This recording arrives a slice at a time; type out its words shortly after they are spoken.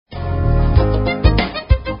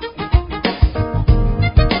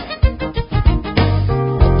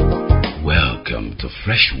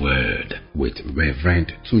Fresh Word with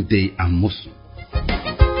Reverend Tunde Amosu.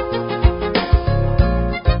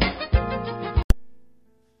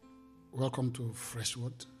 Welcome to Fresh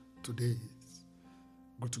Word. Today it's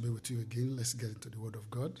good to be with you again. Let's get into the Word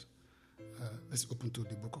of God. Let's open to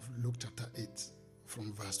the book of Luke chapter 8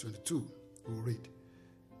 from verse 22. We'll read.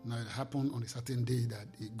 Now it happened on a certain day that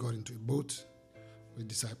he got into a boat with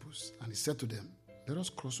disciples, and he said to them, "Let us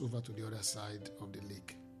cross over to the other side of the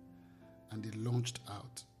lake." And they launched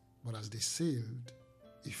out. But as they sailed,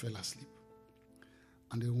 he fell asleep.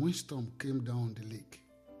 And a windstorm came down the lake,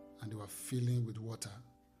 and they were filling with water,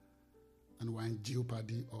 and were in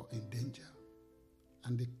jeopardy or in danger.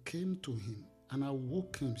 And they came to him and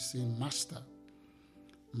awoke him, saying, "Master,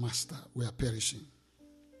 Master, we are perishing."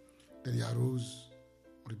 Then he arose,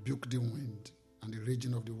 rebuked the wind and the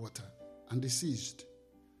raging of the water, and they ceased.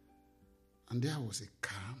 And there was a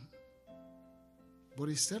calm. But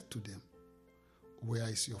he said to them, "Where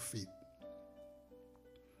is your faith?"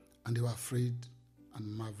 And they were afraid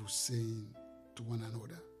and marveled, saying to one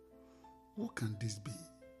another, "Who can this be?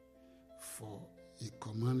 For he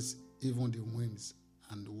commands even the winds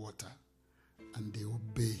and the water, and they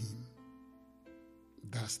obey him."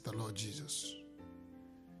 That's the Lord Jesus.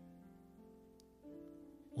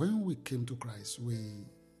 When we came to Christ, we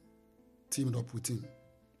teamed up with him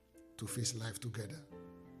to face life together.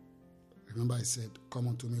 Remember, I said, "Come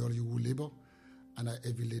unto me, all you who labor and are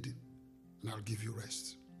heavy laden, and I'll give you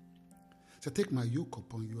rest." So take my yoke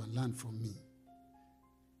upon you and learn from me.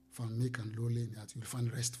 For I'm meek and lowly in heart, you'll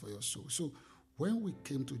find rest for your soul. So when we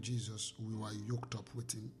came to Jesus, we were yoked up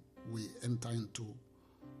with him. We enter into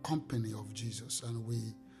company of Jesus, and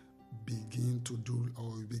we began to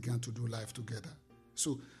do life together.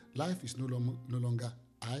 So life is no longer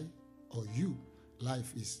I or you.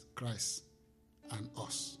 Life is Christ and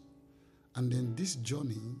us. And then this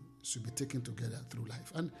journey should be taken together through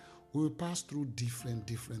life. And we will pass through different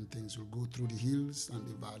things. We'll go through the hills and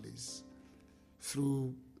the valleys,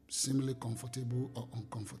 through seemingly comfortable or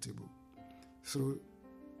uncomfortable, through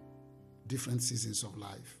different seasons of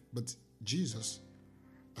life. But Jesus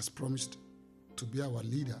has promised to be our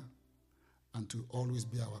leader and to always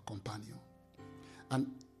be our companion.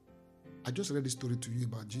 And I just read the story to you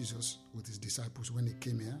about Jesus with his disciples when he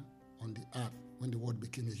came here on the earth, when the Word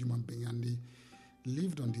became a human being, and he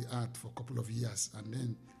lived on the earth for a couple of years, and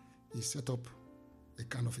then he set up a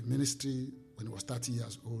kind of a ministry when he was 30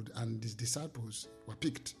 years old, and his disciples were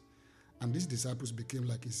picked. And these disciples became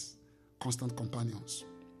like his constant companions.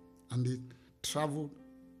 And they traveled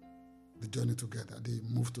the journey together. They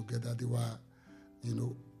moved together. They were,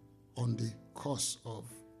 on the course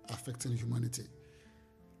of affecting humanity.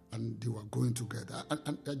 And they were going together.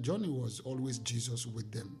 And the journey was always Jesus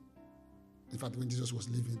with them. In fact, when Jesus was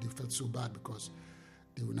leaving, they felt so bad because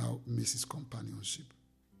they will now miss his companionship.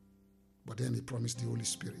 But then he promised the Holy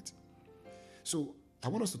Spirit. So I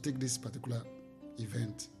want us to take this particular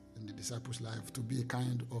event in the disciples' life to be a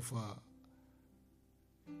kind of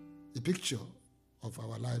a picture of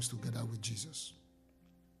our lives together with Jesus.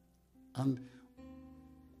 And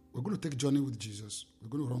we're going to take a journey with Jesus. We're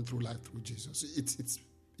going to run through life with Jesus.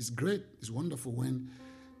 It's great. It's wonderful when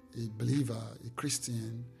a believer, a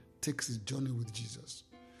Christian, takes his journey with Jesus.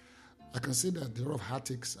 I can say that there are a lot of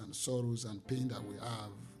heartaches and sorrows and pain that we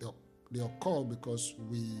have. They occur because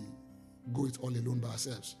we go it all alone by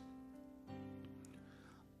ourselves.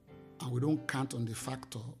 And we don't count on the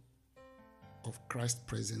factor of Christ's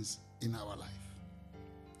presence in our life.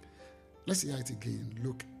 Let's hear it again.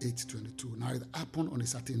 Luke 8:22. Now it happened on a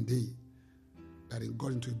certain day that he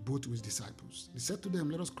got into a boat with his disciples. He said to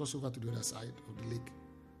them, "Let us cross over to the other side of the lake."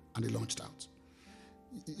 And they launched out.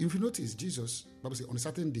 If you notice, Jesus, Bible says, on a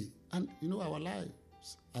certain day, and our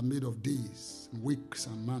lives are made of days, weeks,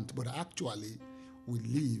 and months, but actually we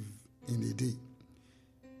live in a day.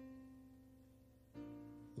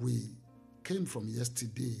 We came from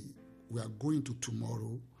yesterday, we are going to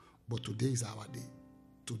tomorrow, but today is our day.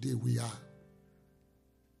 Today we are.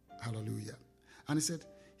 Hallelujah. And he said,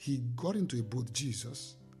 he got into a boat,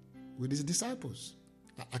 Jesus, with his disciples.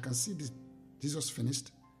 I can see this. Jesus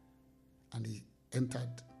finished, and he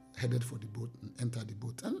headed for the boat, and entered the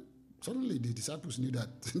boat. And suddenly the disciples knew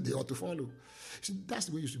that they ought to follow. See, that's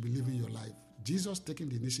the way you should be living your life. Jesus taking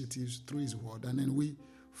the initiatives through his word, and then we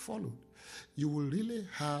followed. You will really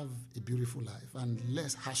have a beautiful life and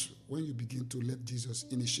less hassle when you begin to let Jesus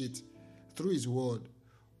initiate through his word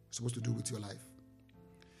what's supposed to do with your life.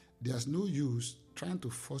 There's no use trying to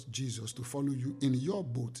force Jesus to follow you in your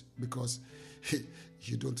boat because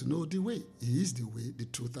you don't know the way. He is the way, the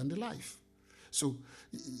truth, and the life. So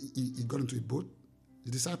he got into a boat.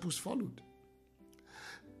 The disciples followed.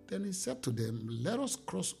 Then he said to them, let us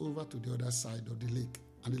cross over to the other side of the lake.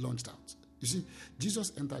 And they launched out. You see,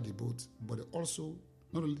 Jesus entered the boat, but also,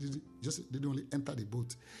 not only did he just didn't only enter the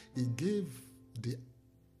boat, he gave the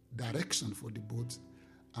direction for the boat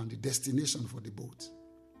and the destination for the boat.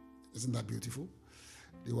 Isn't that beautiful?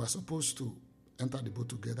 They were supposed to enter the boat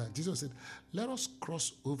together. Jesus said, let us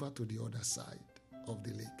cross over to the other side of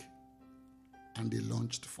the lake. And they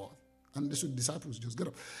launched forth. And the disciples just get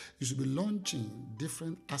up. You should be launching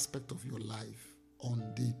different aspects of your life on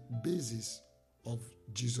the basis of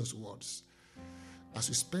Jesus' words. As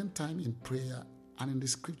you spend time in prayer and in the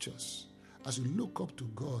scriptures, as you look up to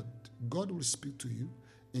God, God will speak to you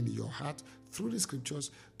in your heart through the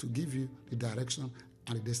scriptures to give you the direction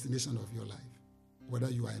and the destination of your life. Whether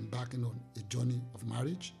you are embarking on a journey of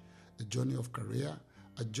marriage, a journey of career,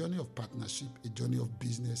 a journey of partnership, a journey of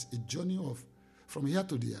business, a journey of from here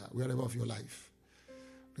to there, wherever of your life.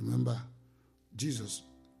 Remember, Jesus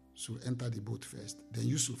should enter the boat first, then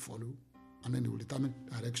you should follow, and then he will determine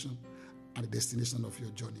direction and the destination of your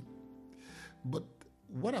journey. But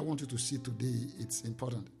what I want you to see today, it's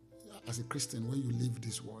important. As a Christian, when you leave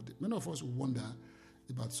this world, many of us wonder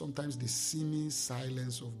about sometimes the seeming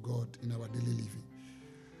silence of God in our daily living.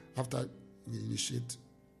 After we initiate,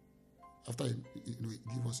 after he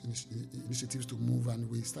give us initiatives to move and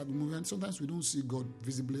we start moving, and sometimes we don't see God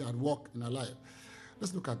visibly at work in our life.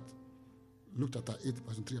 Let's look at Luke chapter 8,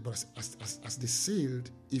 verse 3. But as they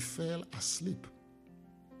sailed, he fell asleep.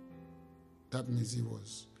 That means he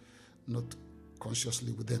was not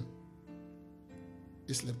consciously with them.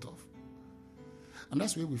 He slept off. And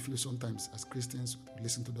that's where we feel sometimes as Christians. We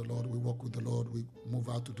listen to the Lord, we walk with the Lord, we move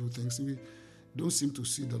out to do things. We don't seem to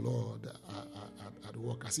see the Lord at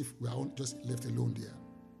work, as if we are just left alone there.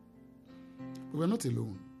 But we're not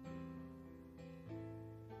alone.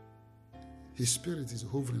 His Spirit is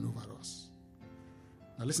hovering over us.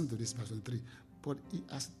 Now listen to this, verse 23. But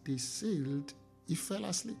as they sailed, he fell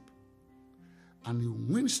asleep. And a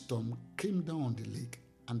windstorm came down on the lake,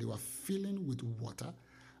 and they were filling with water,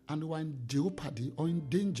 and they were in jeopardy or in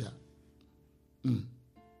danger. You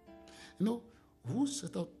know, who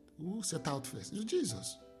set out first? It was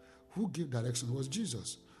Jesus. Who gave direction was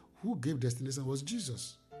Jesus. Who gave destination was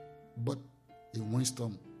Jesus. But a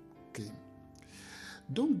windstorm came.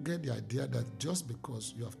 Don't get the idea that just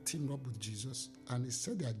because you have teamed up with Jesus and he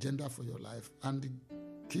set the agenda for your life and he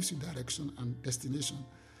gives you direction and destination,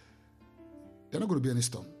 there's not going to be any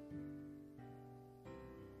storm.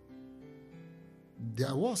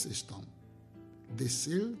 There was a storm. They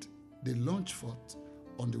sailed, they launched forth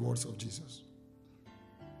on the words of Jesus.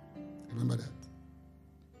 Remember that.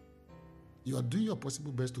 You are doing your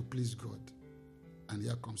possible best to please God, and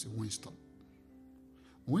here comes a windstorm.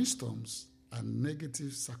 Windstorms are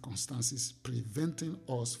negative circumstances preventing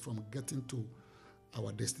us from getting to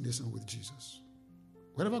our destination with Jesus.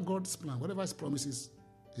 Whatever God's plan, whatever his promises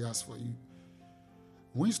he has for you,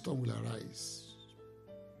 windstorm will arise.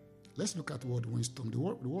 Let's look at the word windstorm. The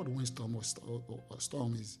word windstorm or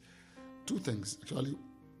storm is two things. Actually,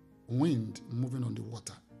 wind moving on the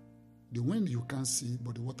water. The wind you can't see,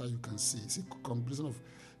 but the water you can see. It's a combination of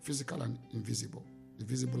physical and invisible. The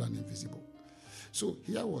visible and invisible. So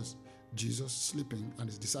here was Jesus sleeping and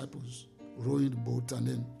his disciples rowing the boat, and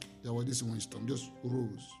then there was this windstorm, just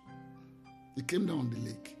rose. It came down the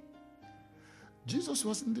lake. Jesus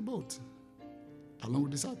was in the boat along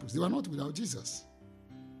with disciples. They were not without Jesus.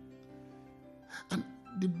 And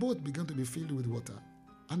the boat began to be filled with water,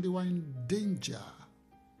 and they were in danger.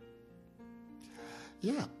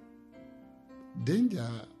 Yeah. Danger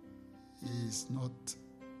is not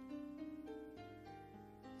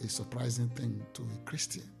a surprising thing to a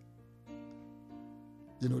Christian.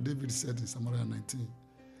 You know, David said in Psalm 119,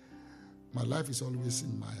 my life is always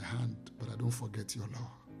in my hand, but I don't forget your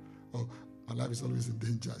law. Or my life is always in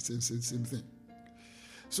danger, same thing.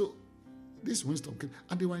 So this windstorm came,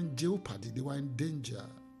 and they were in jeopardy, they were in danger.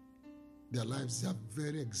 Their lives, their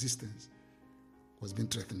very existence was being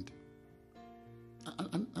threatened.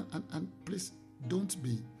 And please, don't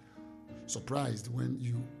be surprised when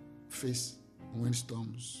you face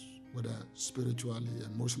windstorms, whether spiritually,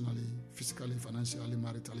 emotionally, physically, financially,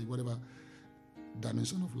 maritally, whatever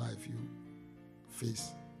dimension of life you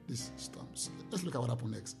face these storms. Let's look at what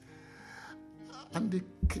happened next. And they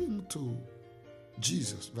came to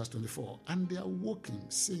Jesus, verse 24, and they are walking,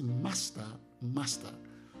 saying, Master, Master,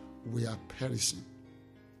 we are perishing.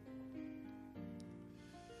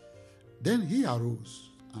 Then he arose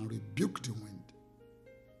and rebuked the wind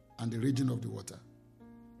and the raging of the water,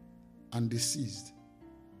 and they ceased,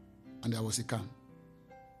 and there was a calm.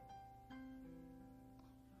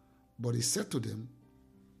 But he said to them,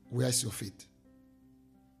 where is your faith?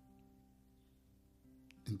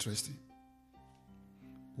 Interesting.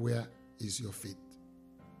 Where is your faith?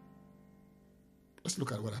 Let's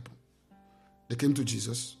look at what happened. They came to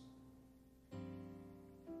Jesus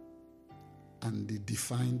and they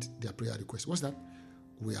defined their prayer request. What's that?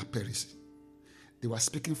 We are perishing. They were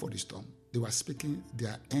speaking for the storm. They were speaking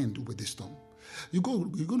their end with the storm. You're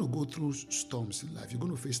going to go through storms in life. You're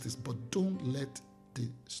going to face this, but don't let the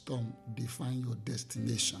storm define your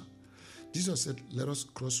destination. Jesus said, let us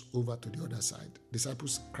cross over to the other side.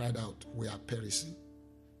 Disciples cried out, we are perishing.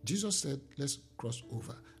 Jesus said, let's cross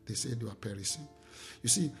over. They said they were perishing. You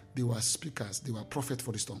see, they were speakers. They were prophets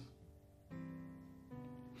for the storm.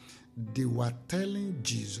 They were telling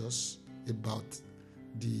Jesus about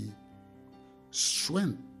the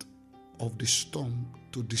strength of the storm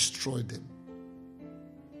to destroy them.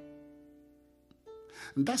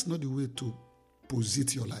 And that's not the way to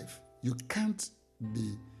posit your life. You can't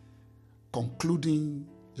be concluding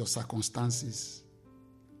your circumstances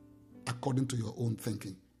according to your own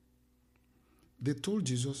thinking. They told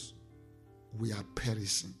Jesus, we are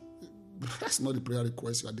perishing. That's not the prayer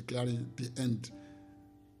request. You are declaring the end.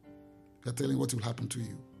 You are telling what will happen to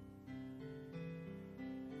you.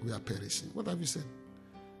 We are perishing. What have you said?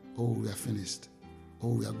 Oh, we are finished. Oh,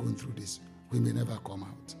 we are going through this. We may never come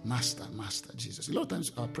out. Master, Jesus. A lot of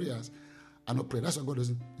times our prayers are not prayers. That's why God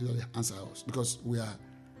doesn't usually answer us, because we are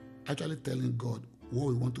actually telling God what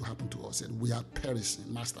we want to happen to us. And we are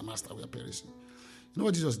perishing. Master, we are perishing. You know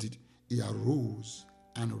what Jesus did? He arose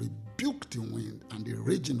and rebuked the wind and the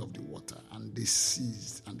raging of the water, and they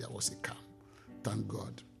ceased, and there was a calm. Thank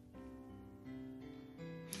God.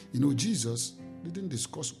 You know, Jesus didn't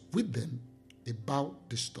discuss with them about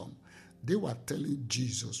the storm. They were telling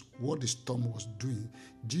Jesus what the storm was doing.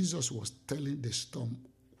 Jesus was telling the storm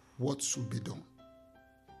what should be done.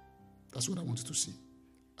 That's what I wanted to see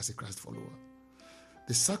as a Christ follower.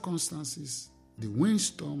 The circumstances, the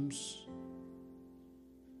windstorms,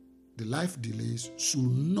 the life delays should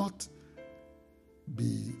not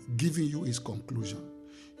be giving you its conclusion.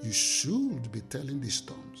 You should be telling the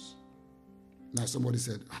storms. Now somebody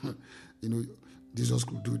said, you know, Jesus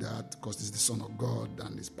could do that because he's the Son of God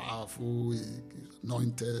and he's powerful, he's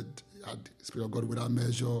anointed, he had the Spirit of God without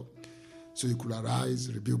measure. So he could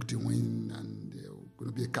arise, rebuke the wind, and there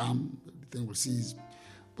will be a calm, the thing will cease.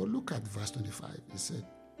 But look at verse 25. He said,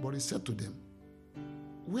 but he said to them,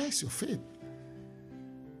 where is your faith?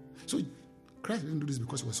 So Christ didn't do this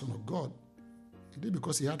because he was Son of God. He did it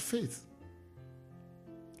because he had faith.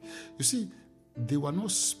 You see, they were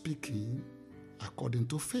not speaking according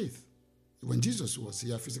to faith. When Jesus was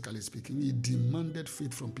here, physically speaking, he demanded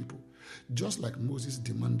faith from people. Just like Moses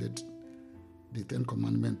demanded the 10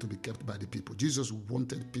 Commandments to be kept by the people. Jesus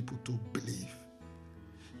wanted people to believe.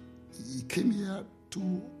 He came here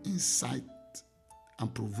to incite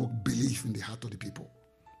and provoke belief in the heart of the people.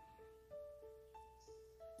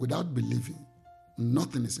 Without believing,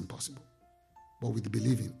 nothing is impossible. But with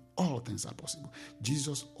believing, all things are possible.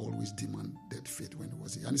 Jesus always demanded faith when he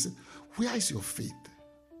was here. And he said, where is your faith?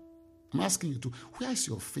 I'm asking you to, where is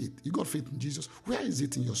your faith? You got faith in Jesus. Where is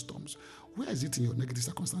it in your storms? Where is it in your negative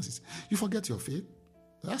circumstances? You forget your faith?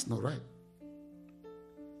 That's not right.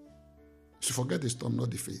 You forget the storm, not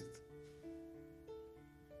the faith.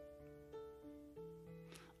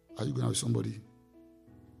 Are you going to have somebody,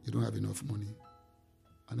 you don't have enough money,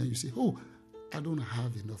 and then you say, oh, I don't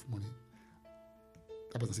have enough money.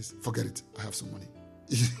 That person says, forget it, I have some money.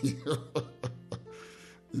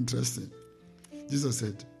 Interesting. Jesus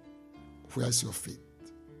said, where is your faith?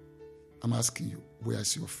 I'm asking you, where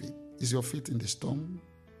is your faith? Is your faith in the storm,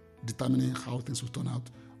 determining how things will turn out?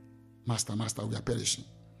 Master, we are perishing.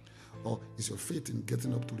 Or is your faith in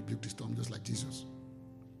getting up to rebuke the storm just like Jesus?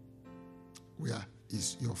 Where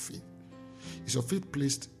is your faith? Is your faith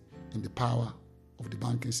placed in the power of the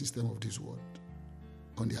banking system of this world,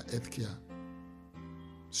 on their healthcare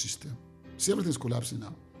system? See, everything's collapsing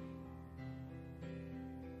now.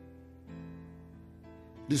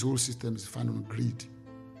 This whole system is founded on greed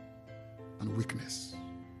and weakness.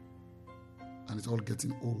 And it's all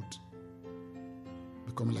getting old,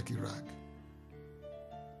 becoming like a rag.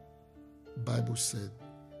 Bible said,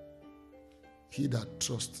 he that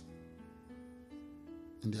trusts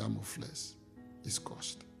in the arm of flesh is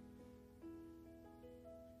cursed.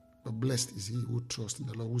 But blessed is he who trusts in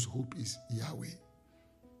the Lord, whose hope is Yahweh.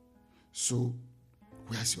 So,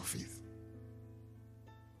 where's your faith?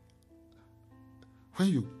 When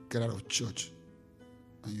you get out of church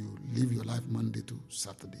and you live your life Monday to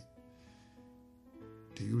Saturday,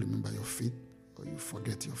 do you remember your faith or you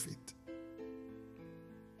forget your faith?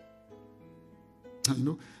 And you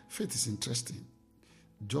know, faith is interesting.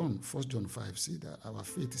 1 John 5 says that our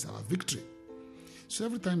faith is our victory. So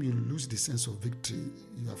every time you lose the sense of victory,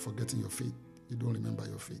 you are forgetting your faith. You don't remember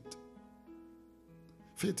your faith.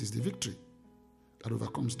 Faith is the victory that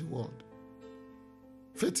overcomes the world.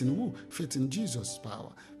 Faith in who? Faith in Jesus' power.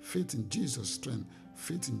 Faith in Jesus' strength.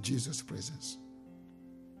 Faith in Jesus' presence.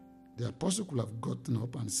 The apostle could have gotten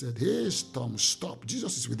up and said, hey, storm, stop.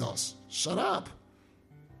 Jesus is with us. Shut up.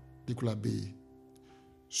 They could have been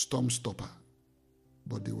storm stopper,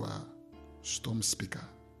 but they were storm speaker.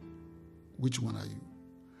 Which one are you?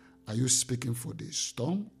 Are you speaking for the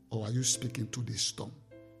storm or are you speaking to the storm?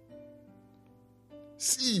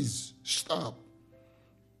 Cease. Stop.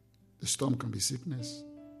 The storm can be sickness,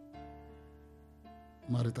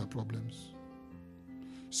 marital problems,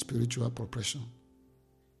 spiritual oppression,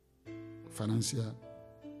 financial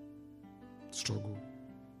struggle.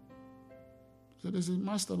 So they say,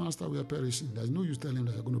 Master, we are perishing. There's no use telling him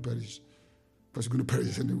that you're going to perish. Because you're going to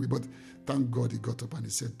perish anyway. But thank God he got up and he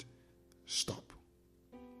said, stop.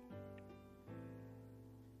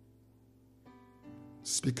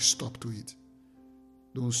 Speak stop to it.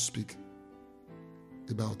 Don't speak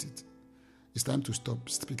about it. It's time to stop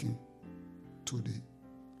speaking to the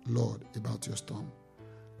Lord about your storm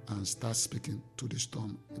and start speaking to the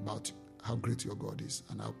storm about how great your God is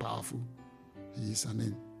and how powerful he is. And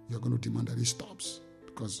then you're going to demand that he stops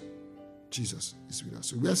because Jesus is with us.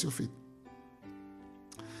 So where's your faith?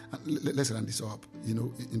 And let's run this up.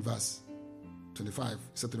 In verse 25,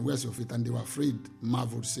 certain where's your faith? And they were afraid,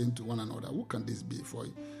 marveled, saying to one another, who can this be? For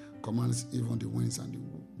he commands even the winds and the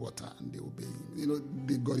water, and they obey him.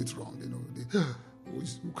 They got it wrong.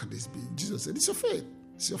 Who can this be? Jesus said, it's your faith.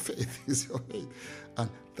 It's your faith. It's your faith. And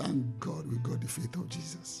thank God we got the faith of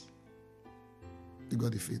Jesus. We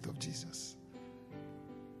got the faith of Jesus.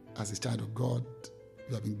 As a child of God,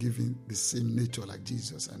 we have been given the same nature like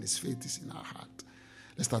Jesus, and his faith is in our heart.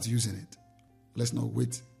 Let's start using it. Let's not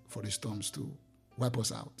wait for the storms to wipe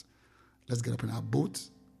us out. Let's get up in our boat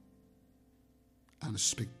and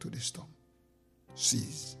speak to the storm.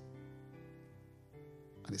 Cease.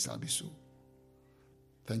 And it shall be so.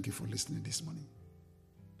 Thank you for listening this morning.